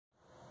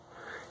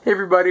Hey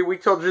everybody, we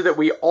told you that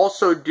we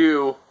also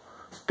do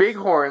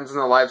bighorns in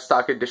the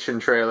livestock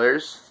edition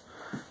trailers.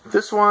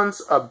 This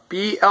one's a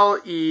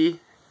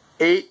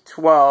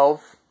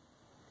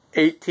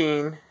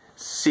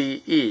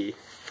BLE81218CE.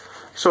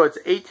 So it's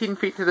 18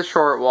 feet to the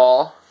short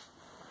wall,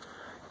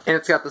 and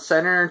it's got the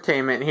center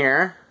entertainment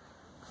here.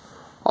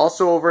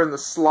 Also over in the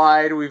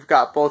slide we've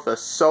got both a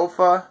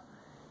sofa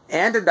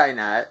and a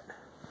dinette.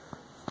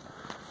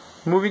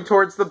 Moving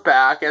towards the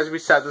back, as we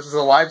said, this is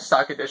a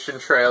livestock edition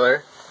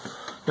trailer.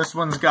 This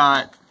one's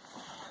got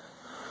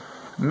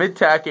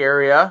mid-tack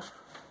area,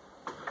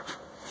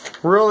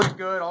 really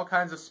good, all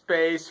kinds of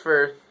space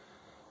for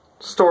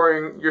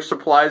storing your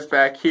supplies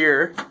back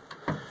here.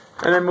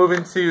 And then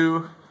moving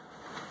to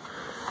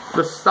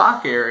the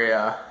stock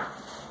area,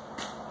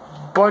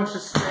 bunch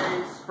of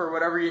space for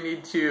whatever you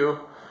need to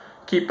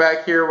keep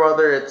back here,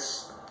 whether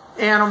it's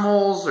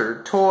animals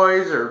or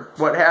toys or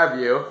what have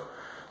you.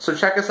 So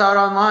check us out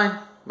online,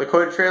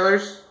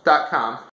 LakotaTrailers.com.